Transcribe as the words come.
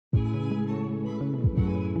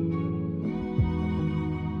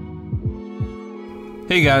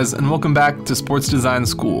Hey guys, and welcome back to Sports Design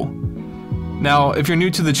School. Now, if you're new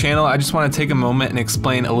to the channel, I just want to take a moment and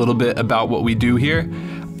explain a little bit about what we do here.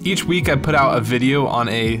 Each week I put out a video on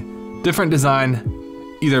a different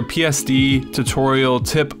design, either PSD, tutorial,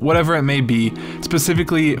 tip, whatever it may be,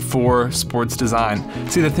 specifically for sports design.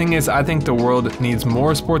 See, the thing is, I think the world needs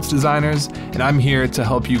more sports designers, and I'm here to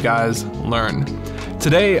help you guys learn.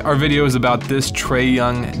 Today, our video is about this Trae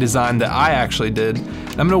Young design that I actually did.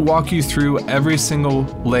 I'm going to walk you through every single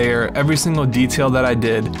layer, every single detail that I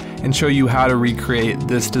did, and show you how to recreate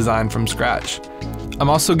this design from scratch. I'm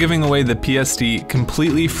also giving away the PSD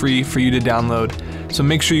completely free for you to download, so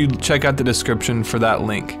make sure you check out the description for that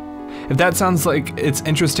link. If that sounds like it's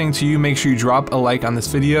interesting to you, make sure you drop a like on this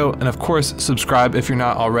video, and of course, subscribe if you're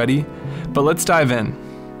not already. But let's dive in.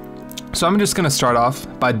 So I'm just going to start off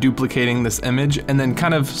by duplicating this image and then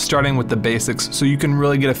kind of starting with the basics so you can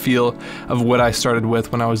really get a feel of what I started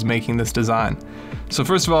with when I was making this design. So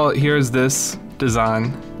first of all, here's this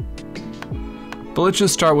design, but let's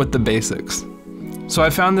just start with the basics. So I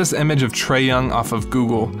found this image of Trae Young off of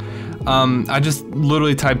Google. I just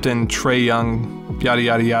literally typed in Trae Young, yada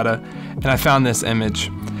yada yada, and I found this image.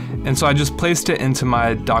 And so I just placed it into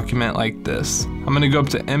my document like this. I'm going to go up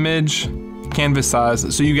to Image, Canvas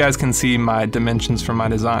Size, so you guys can see my dimensions for my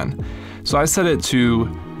design. So I set it to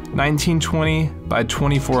 1920 by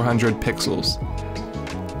 2400 pixels.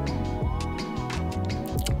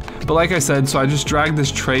 But like I said, so I just dragged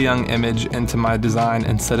this Trae Young image into my design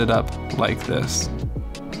and set it up like this.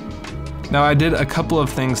 Now I did a couple of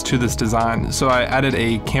things to this design. So I added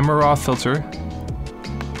a camera raw filter.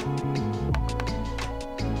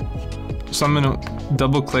 So I'm gonna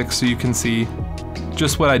double click so you can see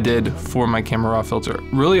just what I did for my camera raw filter.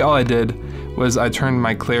 Really all I did was I turned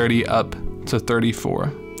my clarity up to 34.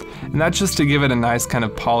 And that's just to give it a nice kind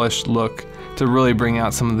of polished look to really bring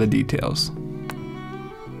out some of the details.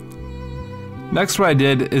 Next, what I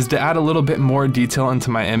did is to add a little bit more detail into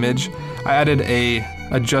my image. I added a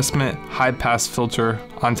adjustment high pass filter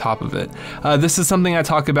on top of it. This is something I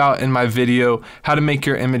talk about in my video, how to make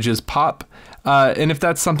your images pop. And if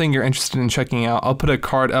that's something you're interested in checking out, I'll put a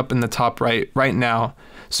card up in the top right now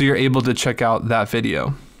so you're able to check out that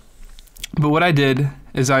video. But what I did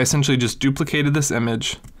is I essentially just duplicated this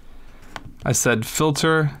image. I said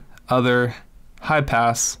filter, other, high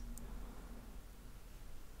pass.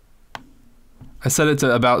 I set it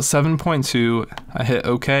to about 7.2, I hit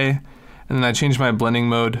OK, and then I changed my blending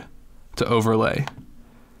mode to overlay.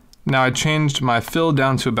 Now I changed my fill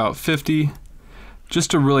down to about 50, just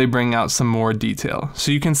to really bring out some more detail.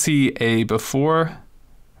 So you can see a before,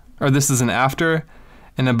 or this is an after,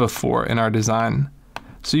 and a before in our design.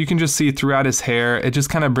 So you can just see throughout his hair, it just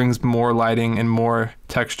kind of brings more lighting and more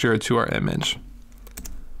texture to our image.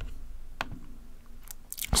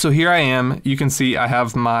 So here I am, you can see I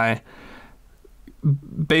have my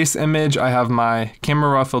base image, I have my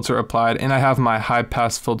camera raw filter applied, and I have my high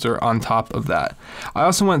pass filter on top of that. I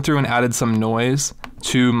also went through and added some noise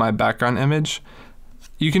to my background image.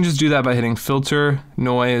 You can just do that by hitting filter,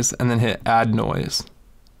 noise, and then hit add noise.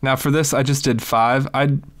 Now for this, I just did 5.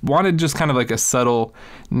 I wanted just kind of like a subtle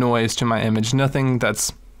noise to my image, nothing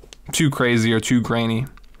that's too crazy or too grainy.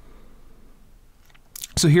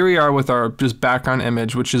 So here we are with our just background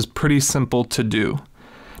image, which is pretty simple to do.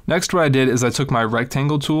 Next, what I did is I took my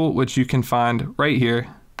rectangle tool, which you can find right here,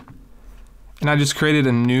 and I just created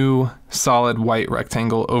a new solid white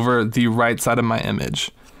rectangle over the right side of my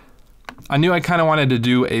image. I knew I kind of wanted to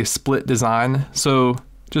do a split design, so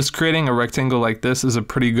just creating a rectangle like this is a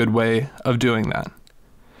pretty good way of doing that.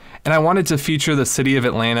 And I wanted to feature the city of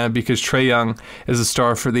Atlanta because Trae Young is a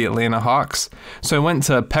star for the Atlanta Hawks. So I went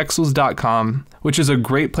to pexels.com, which is a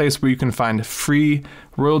great place where you can find free,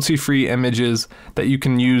 royalty-free images that you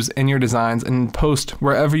can use in your designs and post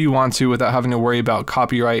wherever you want to without having to worry about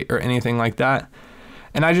copyright or anything like that.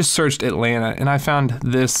 And I just searched Atlanta and I found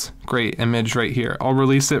this great image right here. I'll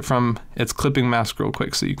release it from its clipping mask real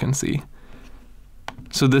quick so you can see.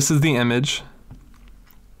 So this is the image.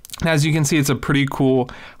 As you can see, it's a pretty cool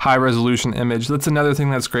high resolution image. That's another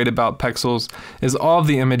thing that's great about Pexels is all of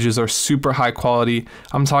the images are super high quality.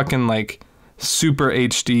 I'm talking like super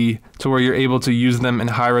HD to where you're able to use them in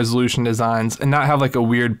high resolution designs and not have like a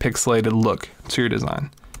weird pixelated look to your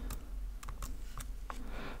design.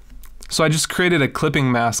 So I just created a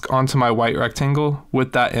clipping mask onto my white rectangle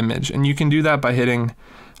with that image, and you can do that by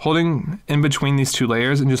holding in between these two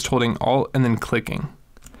layers and just holding Alt and then clicking.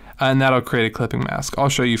 And that'll create a clipping mask. I'll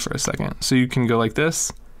show you for a second. So you can go like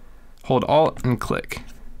this, hold Alt and click.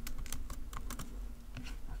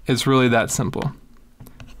 It's really that simple.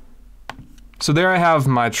 So there I have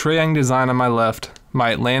my Trae Young design on my left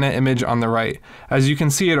my Atlanta image on the right. As you can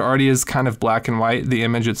see, it already is kind of black and white, the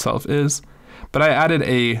image itself is, but I added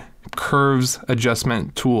a curves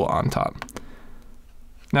adjustment tool on top.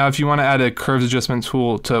 Now, if you want to add a curves adjustment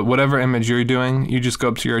tool to whatever image you're doing, you just go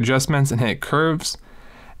up to your adjustments and hit curves.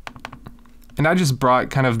 And I just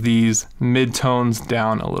brought kind of these mid-tones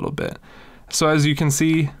down a little bit. So as you can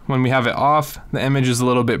see, when we have it off, the image is a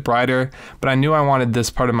little bit brighter, but I knew I wanted this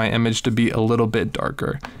part of my image to be a little bit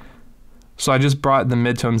darker. So I just brought the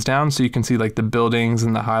midtones down so you can see like the buildings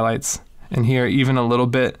and the highlights. And here, even a little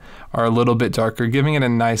bit, are a little bit darker, giving it a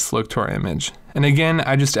nice look to our image. And again,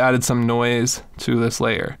 I just added some noise to this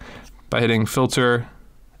layer by hitting filter,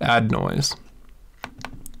 add noise.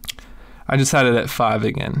 I just had it at 5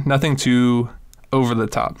 again, nothing too over the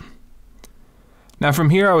top. Now from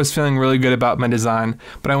here, I was feeling really good about my design,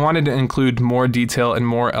 but I wanted to include more detail and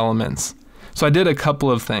more elements. So I did a couple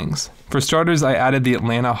of things. For starters, I added the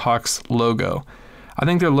Atlanta Hawks logo. I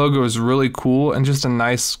think their logo is really cool and just a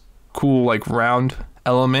nice, cool like round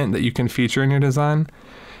element that you can feature in your design.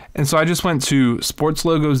 And so I just went to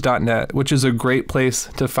sportslogos.net, which is a great place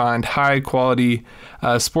to find high quality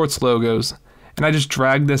sports logos. And I just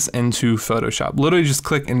dragged this into Photoshop. Literally just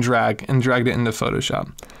click and dragged it into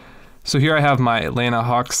Photoshop. So here I have my Atlanta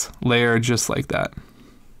Hawks layer just like that.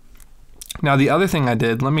 Now the other thing I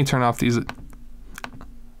did, let me turn off these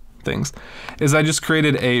things, is I just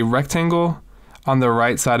created a rectangle on the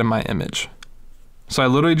right side of my image. So I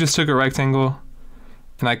literally just took a rectangle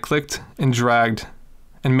and I clicked and dragged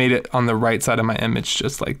and made it on the right side of my image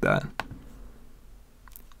just like that.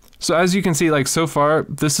 So as you can see, like so far,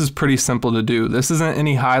 this is pretty simple to do. This isn't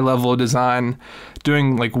any high level design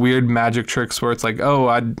doing like weird magic tricks where it's like, oh,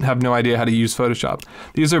 I have no idea how to use Photoshop.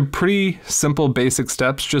 These are pretty simple basic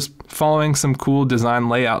steps, just following some cool design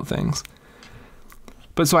layout things.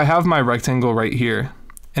 But so I have my rectangle right here.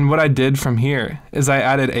 And what I did from here is I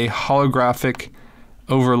added a holographic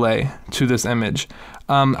overlay to this image.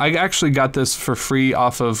 I actually got this for free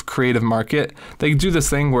off of Creative Market. They do this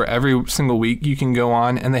thing where every single week you can go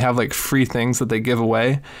on and they have like free things that they give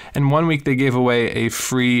away. And one week they gave away a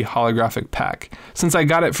free holographic pack. Since I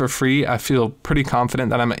got it for free, I feel pretty confident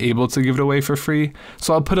that I'm able to give it away for free.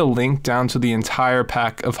 So I'll put a link down to the entire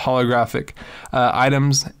pack of holographic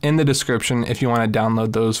items in the description if you want to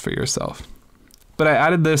download those for yourself. But I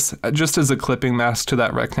added this just as a clipping mask to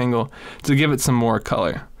that rectangle to give it some more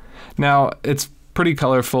color. Now it's pretty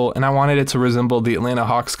colorful and I wanted it to resemble the Atlanta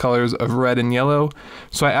Hawks colors of red and yellow,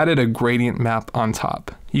 so I added a gradient map on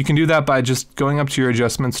top. You can do that by just going up to your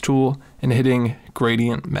adjustments tool and hitting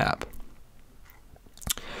gradient map.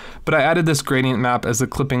 But I added this gradient map as a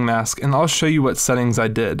clipping mask and I'll show you what settings I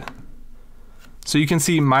did. So you can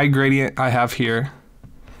see my gradient I have here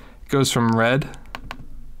goes from red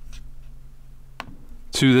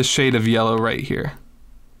to this shade of yellow right here.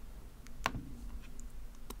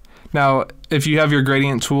 Now, if you have your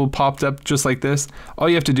gradient tool popped up just like this, all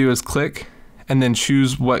you have to do is click and then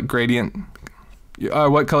choose what gradient,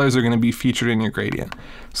 what colors are going to be featured in your gradient.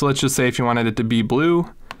 So let's just say if you wanted it to be blue,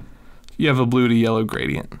 you have a blue to yellow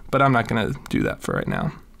gradient, but I'm not going to do that for right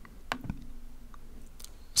now.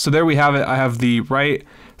 So there we have it. I have the right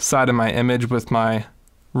side of my image with my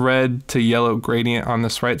red to yellow gradient on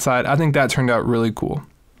this right side. I think that turned out really cool.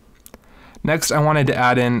 Next, I wanted to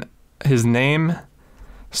add in his name.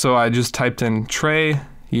 So I just typed in Trae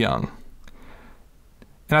Young.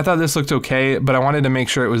 And I thought this looked okay, but I wanted to make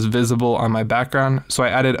sure it was visible on my background, so I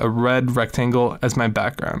added a red rectangle as my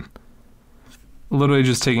background. Literally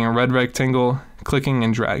just taking a red rectangle, clicking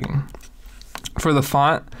and dragging. For the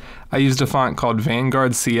font, I used a font called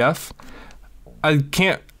Vanguard CF. I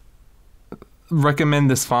can't recommend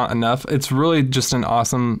this font enough. It's really just an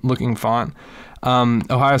awesome looking font.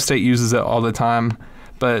 Ohio State uses it all the time,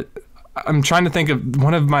 but I'm trying to think of,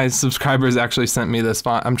 one of my subscribers actually sent me this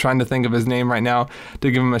font. I'm trying to think of his name right now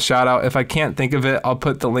to give him a shout out. If I can't think of it, I'll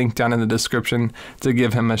put the link down in the description to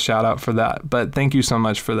give him a shout out for that. But thank you so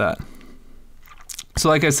much for that. So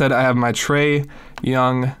like I said, I have my Trae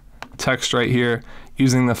Young text right here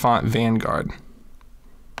using the font Vanguard.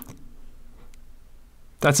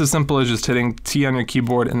 That's as simple as just hitting T on your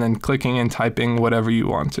keyboard and then clicking and typing whatever you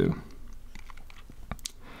want to.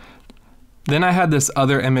 Then I had this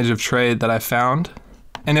other image of Trae that I found,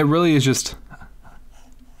 and it really is just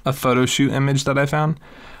a photo shoot image that I found.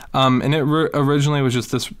 And it originally was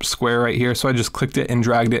just this square right here, so I just clicked it and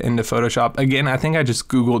dragged it into Photoshop. Again, I think I just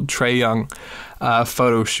Googled Trae Young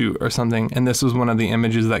photo shoot or something, and this was one of the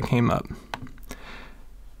images that came up.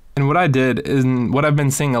 And what I did, is what I've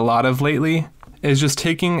been seeing a lot of lately, is just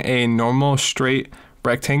taking a normal straight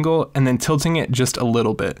rectangle and then tilting it just a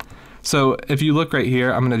little bit. So if you look right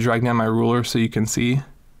here, I'm going to drag down my ruler so you can see.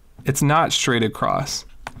 It's not straight across.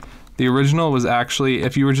 The original was actually,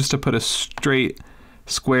 if you were just to put a straight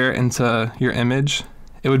square into your image,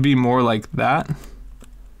 it would be more like that.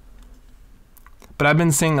 But I've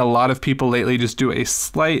been seeing a lot of people lately just do a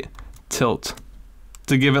slight tilt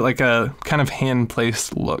to give it like a kind of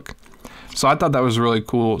hand-placed look. So I thought that was really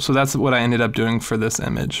cool. So that's what I ended up doing for this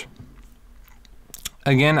image.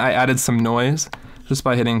 Again, I added some noise just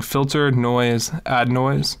by hitting filter, noise, add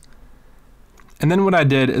noise. And then what I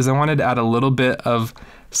did is I wanted to add a little bit of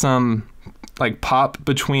some like pop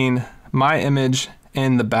between my image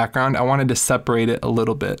and the background. I wanted to separate it a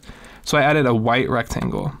little bit. So I added a white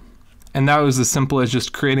rectangle. And that was as simple as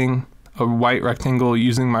just creating a white rectangle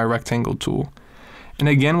using my rectangle tool. And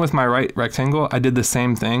again, with my right rectangle, I did the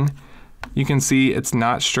same thing. You can see it's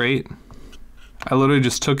not straight. I literally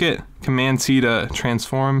just took it, Command T to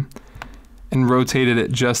transform, and rotated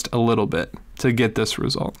it just a little bit to get this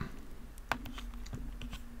result.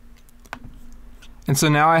 And so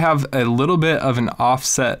now I have a little bit of an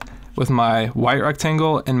offset with my white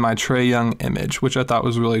rectangle and my Trae Young image, which I thought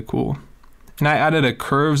was really cool. And I added a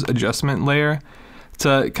curves adjustment layer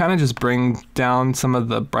to kind of just bring down some of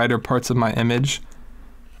the brighter parts of my image.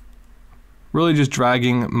 Really just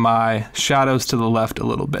dragging my shadows to the left a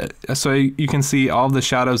little bit. So you can see all the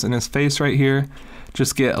shadows in his face right here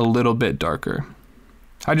just get a little bit darker.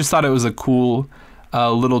 I just thought it was a cool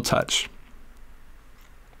little touch.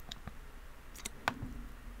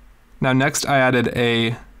 Now next I added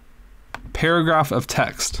a paragraph of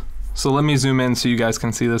text. So let me zoom in so you guys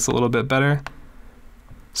can see this a little bit better.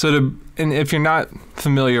 And if you're not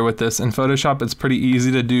familiar with this, in Photoshop it's pretty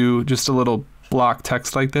easy to do just a little block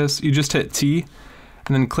text like this. You just hit T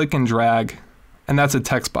and then click and drag, and that's a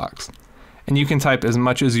text box. And you can type as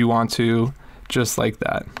much as you want to, just like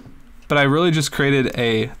that. But I really just created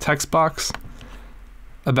a text box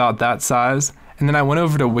about that size, and then I went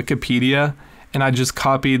over to Wikipedia and I just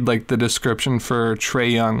copied like the description for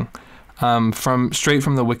Trae Young straight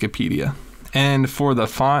from the Wikipedia. And for the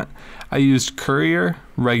font, I used Courier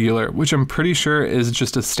Regular, which I'm pretty sure is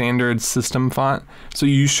just a standard system font. So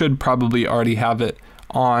you should probably already have it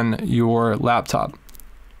on your laptop.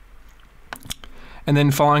 And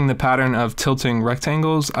then following the pattern of tilting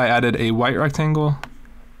rectangles, I added a white rectangle.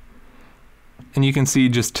 And you can see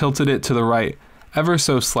just tilted it to the right ever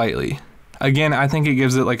so slightly. Again, I think it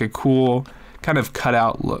gives it like a cool kind of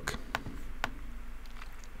cutout look.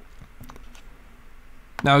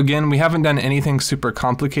 Now again, we haven't done anything super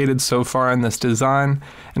complicated so far in this design.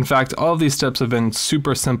 In fact, all of these steps have been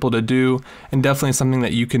super simple to do and definitely something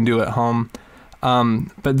that you can do at home.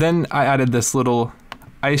 But then I added this little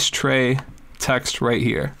ice tray text right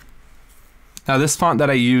here. Now this font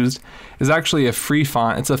that I used is actually a free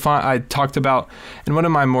font. It's a font I talked about in one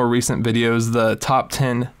of my more recent videos, the top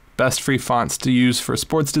 10 best free fonts to use for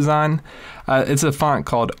sports design. It's a font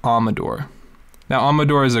called Amador. Now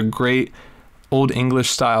Amador is a great Old English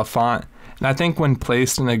style font, and I think when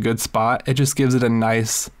placed in a good spot, it just gives it a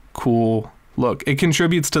nice, cool look. It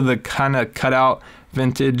contributes to the kind of cutout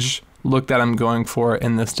vintage look that I'm going for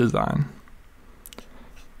in this design.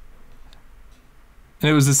 And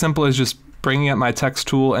it was as simple as just bringing up my text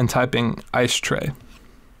tool and typing ice tray.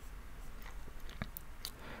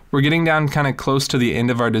 We're getting down kind of close to the end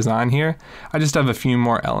of our design here. I just have a few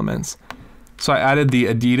more elements. So I added the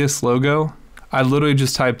Adidas logo. I literally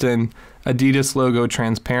just typed in Adidas logo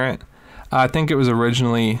transparent. I think it was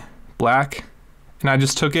originally black, and I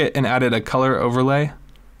just took it and added a color overlay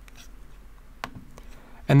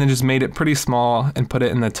and then just made it pretty small and put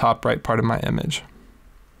it in the top right part of my image.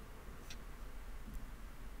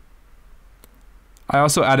 I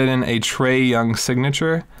also added in a Trae Young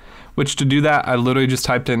signature, which to do that I literally just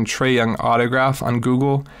typed in Trae Young autograph on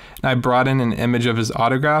Google and I brought in an image of his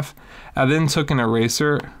autograph. I then took an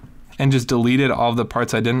eraser and just deleted all of the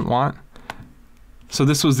parts I didn't want. So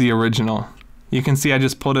this was the original. You can see I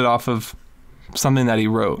just pulled it off of something that he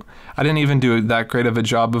wrote. I didn't even do that great of a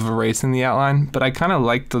job of erasing the outline, but I kind of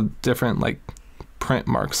liked the different like print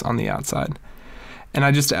marks on the outside. And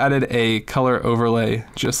I just added a color overlay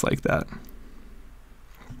just like that.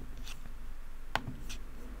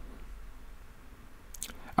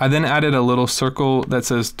 I then added a little circle that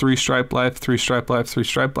says 3 stripe life, 3 stripe life, 3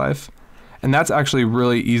 stripe life. And that's actually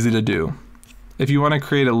really easy to do. If you want to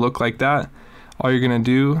create a look like that, all you're going to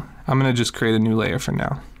do, I'm going to just create a new layer for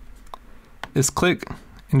now, is click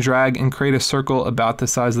and drag and create a circle about the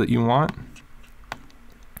size that you want.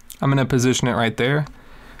 I'm going to position it right there.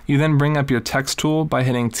 You then bring up your text tool by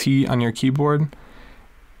hitting T on your keyboard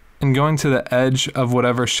and going to the edge of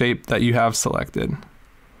whatever shape that you have selected.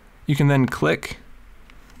 You can then click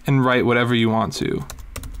and write whatever you want to.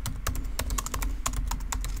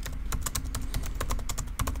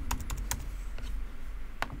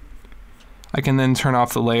 I can then turn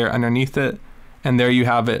off the layer underneath it, and there you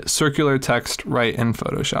have it, circular text right in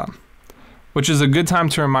Photoshop. Which is a good time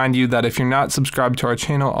to remind you that if you're not subscribed to our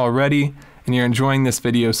channel already and you're enjoying this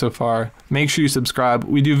video so far, make sure you subscribe.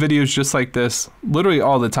 We do videos just like this literally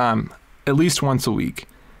all the time, at least once a week.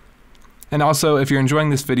 And also, if you're enjoying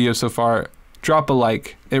this video so far, drop a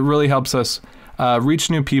like. It really helps us reach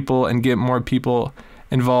new people and get more people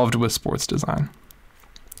involved with sports design.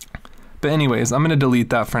 But anyways, I'm going to delete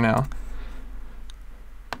that for now.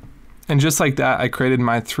 And just like that, I created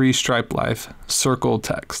my 3-stripe life circle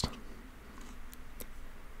text.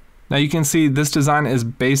 Now you can see this design is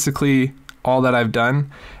basically all that I've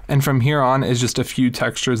done, and from here on is just a few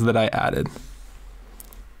textures that I added.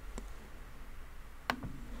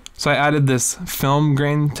 So I added this film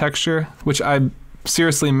grain texture, which I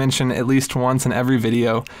seriously mention at least once in every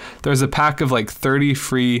video. There's a pack of like 30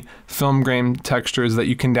 free film grain textures that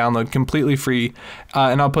you can download completely free,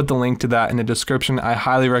 and I'll put the link to that in the description. I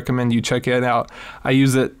highly recommend you check it out. I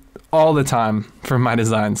use it all the time for my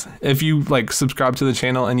designs. If you like subscribe to the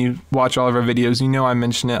channel and you watch all of our videos, you know I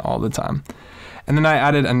mention it all the time. And then I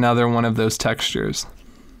added another one of those textures.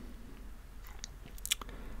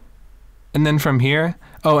 And then from here,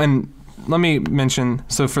 oh, and let me mention,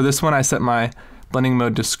 so for this one I set my blending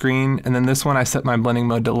mode to screen, and then this one I set my blending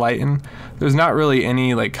mode to lighten. There's not really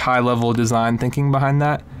any like high level design thinking behind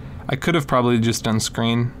that. I could have probably just done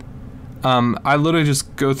screen. I literally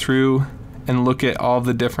just go through and look at all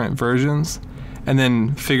the different versions and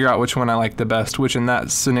then figure out which one I like the best, which in that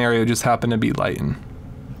scenario just happened to be lighten.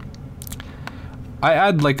 I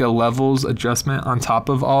add like a levels adjustment on top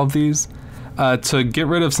of all of these to get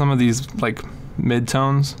rid of some of these like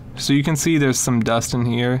midtones. So you can see there's some dust in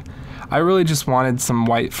here. I really just wanted some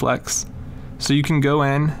white flecks. So you can go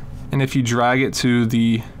in, and if you drag it to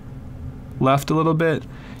the left a little bit,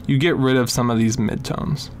 you get rid of some of these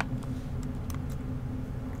midtones.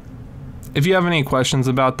 If you have any questions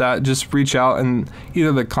about that, just reach out in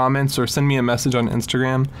either the comments or send me a message on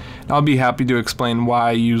Instagram, and I'll be happy to explain why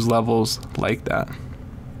I use levels like that.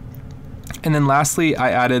 And then lastly,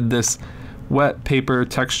 I added this wet paper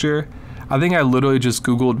texture. I think I literally just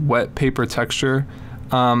Googled wet paper texture,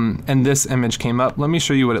 and this image came up. Let me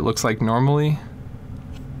show you what it looks like normally.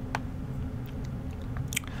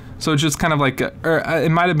 So it's just kind of like,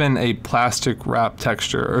 it might have been a plastic wrap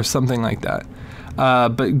texture or something like that.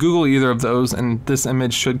 But Google either of those and this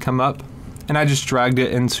image should come up. And I just dragged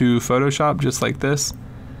it into Photoshop just like this.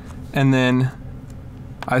 And then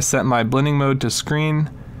I set my blending mode to screen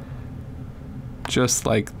just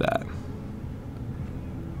like that.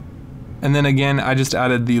 And then again, I just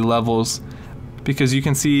added the levels because you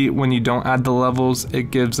can see when you don't add the levels,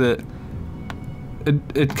 it gives it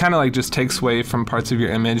kind of like just takes away from parts of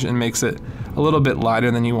your image and makes it a little bit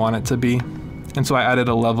lighter than you want it to be. And so I added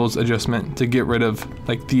a levels adjustment to get rid of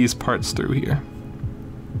like these parts through here.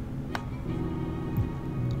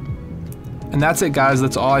 And that's it, guys.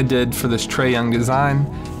 That's all I did for this Trae Young design.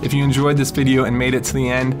 If you enjoyed this video and made it to the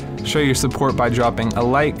end, show your support by dropping a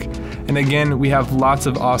like. And again, we have lots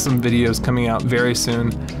of awesome videos coming out very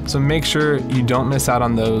soon, so make sure you don't miss out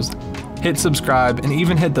on those. Hit subscribe and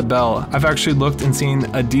even hit the bell. I've actually looked and seen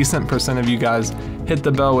a decent percent of you guys hit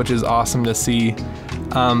the bell, which is awesome to see.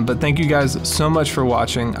 But thank you guys so much for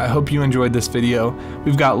watching. I hope you enjoyed this video.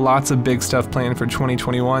 We've got lots of big stuff planned for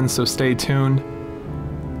 2021, so stay tuned.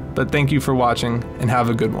 But thank you for watching and have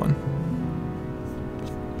a good one.